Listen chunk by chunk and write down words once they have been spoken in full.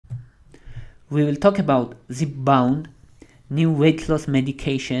We will talk about Zepbound, new weight loss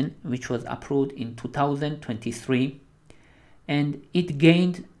medication which was approved in 2023, and it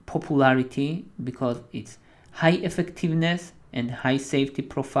gained popularity because it's high effectiveness and high safety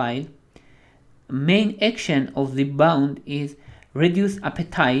profile. Main action of Zepbound is reduce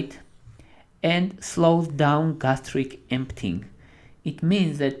appetite and slows down gastric emptying. It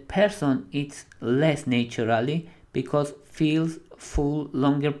means that person eats less naturally because feels full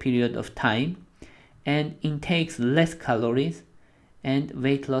longer period of time and intakes less calories and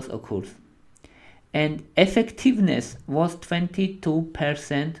weight loss occurs. And effectiveness was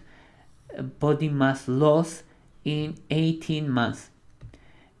 22% body mass loss in 18 months.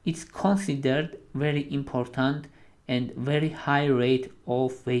 It's considered very important and very high rate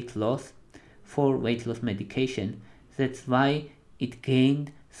of weight loss for weight loss medication. That's why it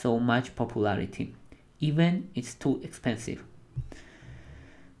gained so much popularity. Even it's too expensive.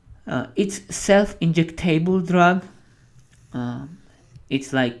 It's self-injectable drug.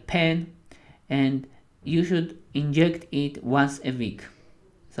 It's like pen, and you should inject it once a week.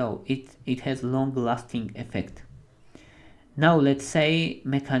 So it has long-lasting effect. Now let's say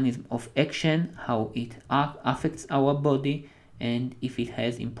mechanism of action, how it affects our body, and if it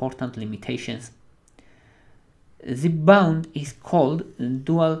has important limitations. Zepbound is called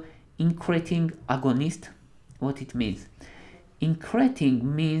dual incretin agonist. What it means? Incretin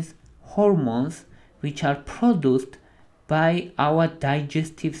means hormones which are produced by our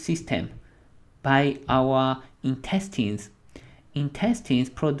digestive system, by our intestines. Intestines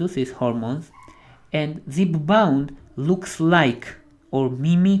produces hormones, and Zepbound looks like or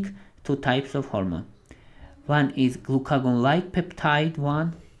mimic two types of hormone. One is glucagon-like peptide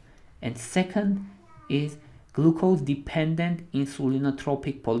 1, and second is glucose-dependent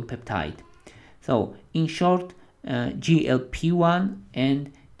insulinotropic polypeptide. So in short, GLP-1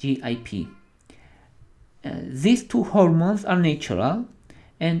 and GIP. These two hormones are natural,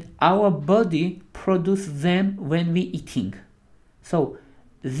 and our body produces them when we eating. So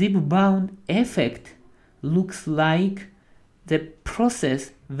Zepbound effect looks like the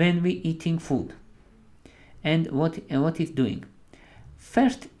process when we eating food. And what it's doing?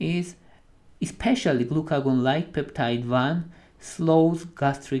 First is, especially glucagon-like peptide 1 slows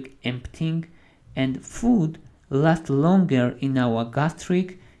gastric emptying, and food lasts longer in our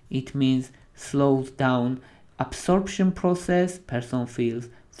gastric. It means slows down absorption process, person feels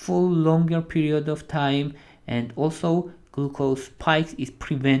full longer period of time, and also glucose spikes is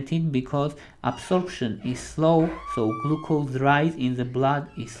prevented because absorption is slow, so glucose rise in the blood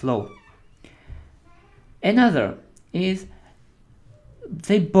is slow. Another is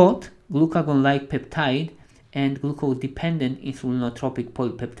they both glucagon-like peptide and glucose-dependent insulinotropic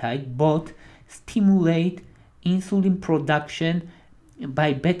polypeptide both stimulate insulin production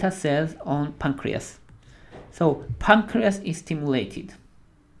by beta cells on pancreas. So pancreas is stimulated.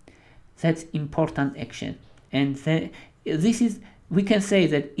 That's important action, and this is, we can say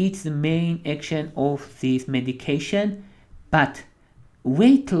that it's the main action of this medication. But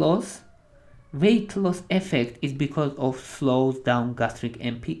weight loss effect is because of slows down gastric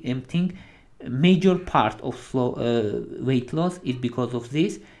emptying. Major part of weight loss is because of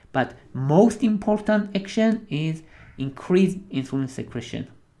this, but most important action is increased insulin secretion.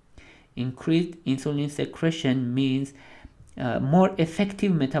 Increased insulin secretion means more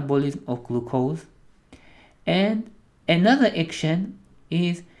effective metabolism of glucose, and another action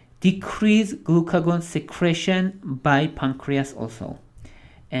is decreased glucagon secretion by pancreas also.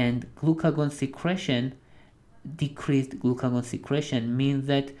 And decreased glucagon secretion means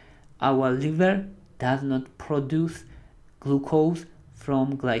that our liver does not produce glucose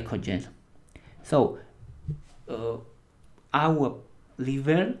from glycogen. So our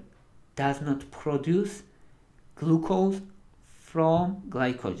liver does not produce glucose from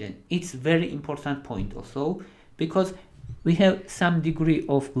glycogen. It's very important point also, because we have some degree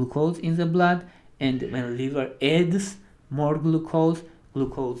of glucose in the blood, and when liver adds more glucose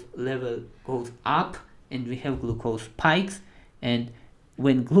level goes up and we have glucose spikes. And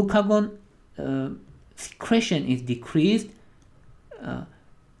when glucagon secretion is decreased,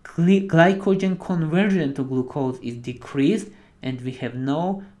 glycogen conversion to glucose is decreased, and we have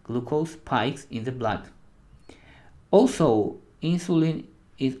no glucose spikes in the blood. Also, insulin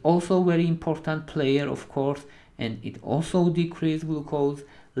is also very important player, of course, and it also decreases glucose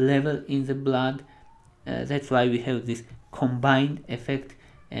level in the blood. That's why we have this combined effect,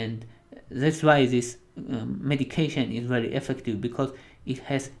 and that's why this medication is very effective, because it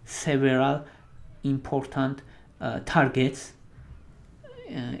has several important targets.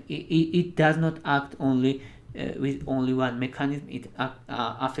 It does not act only with only one mechanism. It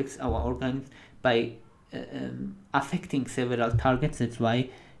affects our organism by affecting several targets. That's why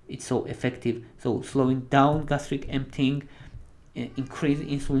it's so effective. So slowing down gastric emptying, increase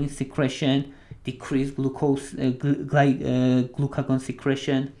insulin secretion, decrease glucose glucagon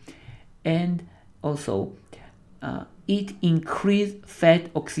secretion, and also it increase fat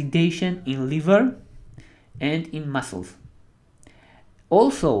oxidation in liver and in muscles.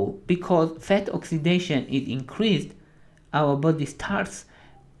 Also, because fat oxidation is increased, our body starts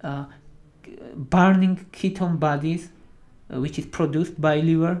burning ketone bodies, which is produced by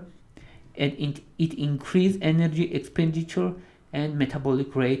liver, and it increases energy expenditure and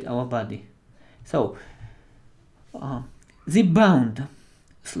metabolic rate our body. So Zepbound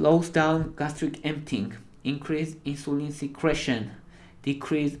slows down gastric emptying, increase insulin secretion,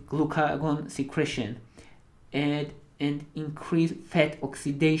 decrease glucagon secretion, and increase fat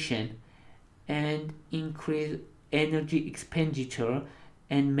oxidation, and increase energy expenditure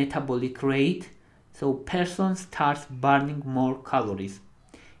and metabolic rate. So person starts burning more calories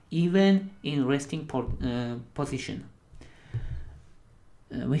even in resting position.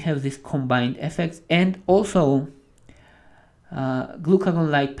 We have these combined effects, and also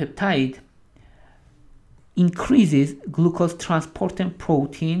glucagon-like peptide increases glucose transporter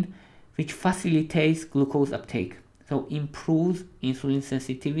protein, which facilitates glucose uptake. So improves insulin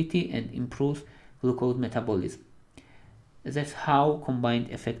sensitivity and improves glucose metabolism. That's how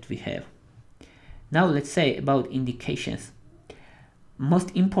combined effect we have. Now let's say about indications.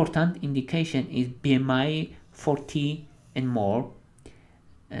 Most important indication is BMI 40 and more.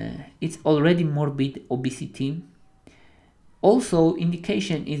 It's already morbid obesity. Also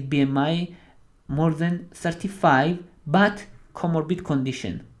indication is BMI more than 35 but comorbid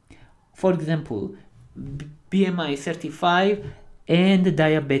condition. For example, BMI 35 and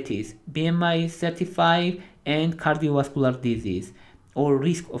diabetes, BMI 35 and cardiovascular disease, or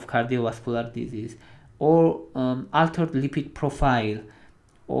risk of cardiovascular disease, or altered lipid profile,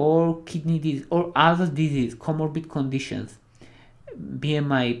 or kidney disease, or other disease, comorbid conditions,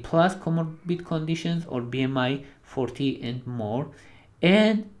 BMI plus comorbid conditions, or BMI 40 and more,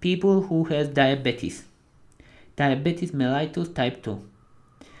 and people who has diabetes mellitus type 2.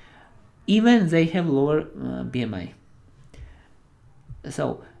 Even they have lower BMI.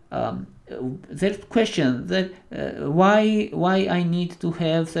 So there's question that why I need to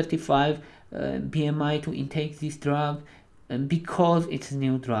have 35 BMI to intake this drug, because it's a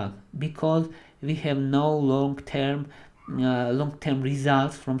new drug, because we have no long-term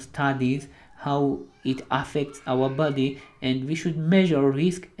results from studies how it affects our body, and we should measure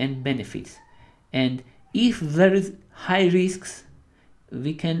risk and benefits. And if there is high risks,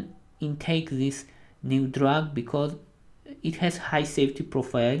 we can intake this new drug because it has high safety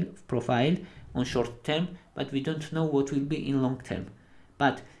profile on short term, but we don't know what will be in long term.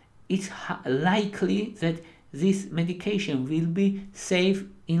 But it's likely that this medication will be safe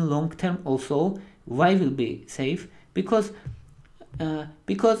in long term also. Why will be safe? Because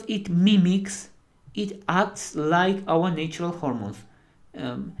it mimics, it acts like our natural hormones.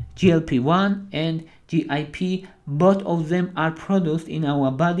 GLP-1 and GIP, both of them are produced in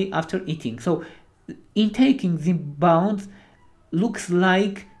our body after eating. So intaking Zepbound looks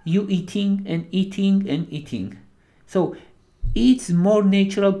like you eating and eating and eating. So it's more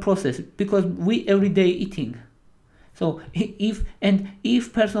natural process because we everyday eating. So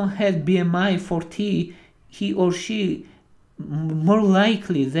if person has BMI 40, he or she more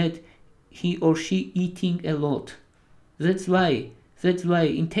likely that he or she eating a lot. That's why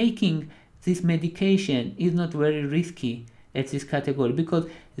intaking this medication is not very risky at this category, because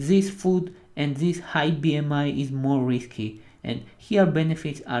this food and this high BMI is more risky, and here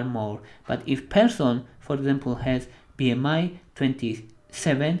benefits are more. But if person, for example, has BMI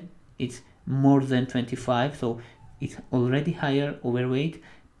 27, it's more than 25, so it's already higher overweight,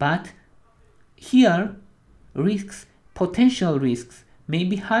 but here potential risks may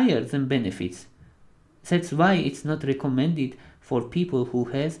be higher than benefits. That's why it's not recommended for people who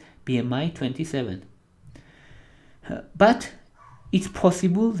has BMI 27. But it's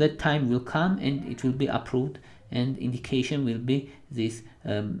possible that time will come and it will be approved, and indication will be this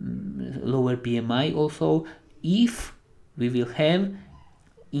lower BMI also, if we will have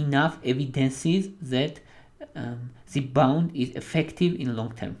enough evidences that Zepbound is effective in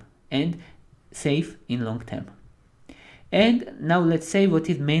long term and safe in long term. And now let's say what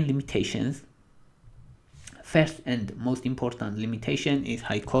is main limitations. First and most important limitation is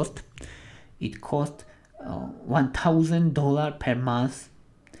high cost. It costs $1,000 per month,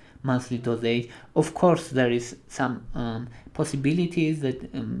 monthly dosage. Of course, there is some possibilities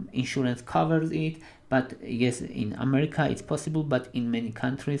that insurance covers it, but yes, in America it's possible, but in many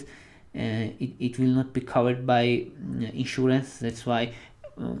countries it will not be covered by insurance. That's why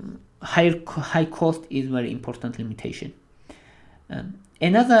high cost is very important limitation.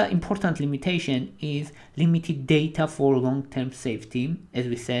 Another important limitation is limited data for long-term safety, as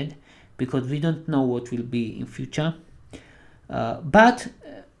we said, because we don't know what will be in future. But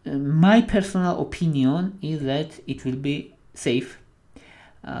my personal opinion is that it will be safe.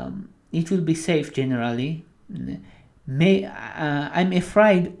 It will be safe generally. I'm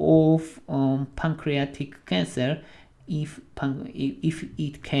afraid of pancreatic cancer if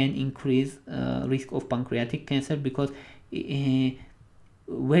it can increase risk of pancreatic cancer, because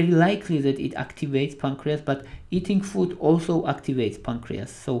very likely that it activates pancreas, but eating food also activates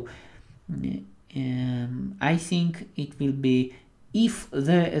pancreas. So I think it will be, if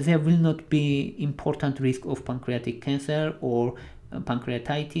there will not be important risk of pancreatic cancer or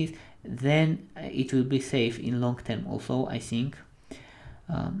pancreatitis, then it will be safe in long term also, I think.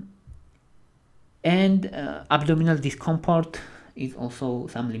 And abdominal discomfort is also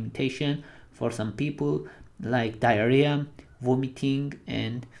some limitation for some people, like diarrhea, vomiting,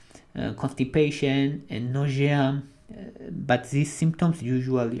 and constipation and nausea, but these symptoms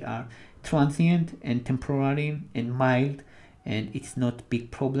usually are transient and temporary and mild, and it's not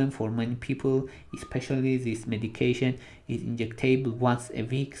big problem for many people, especially this medication is injectable once a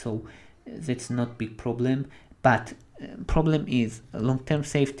week, so that's not big problem. But problem is long-term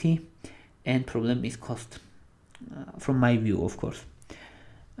safety, and problem is cost, from my view, of course.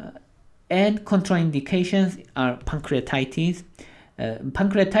 And contraindications are pancreatitis.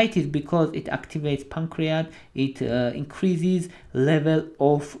 Pancreatitis, because it activates pancreas, it increases level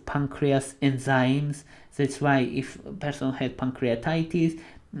of pancreas enzymes. That's why if a person has pancreatitis,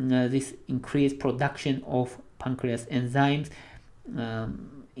 this increased production of pancreas enzymes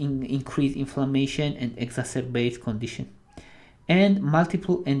increase inflammation and exacerbates condition. And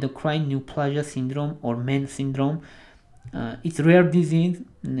multiple endocrine neoplasia syndrome, or MEN syndrome, it's rare disease,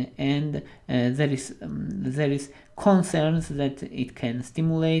 and there is concerns that it can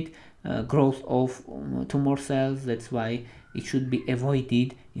stimulate growth of tumor cells. That's why it should be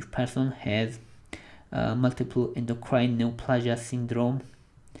avoided if person has multiple endocrine neoplasia syndrome.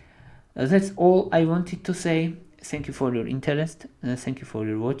 That's all I wanted to say. Thank you for your interest. Thank you for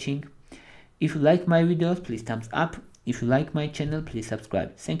your watching. If you like my videos, please thumbs up. If you like my channel, please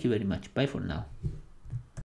subscribe. Thank you very much. Bye for now.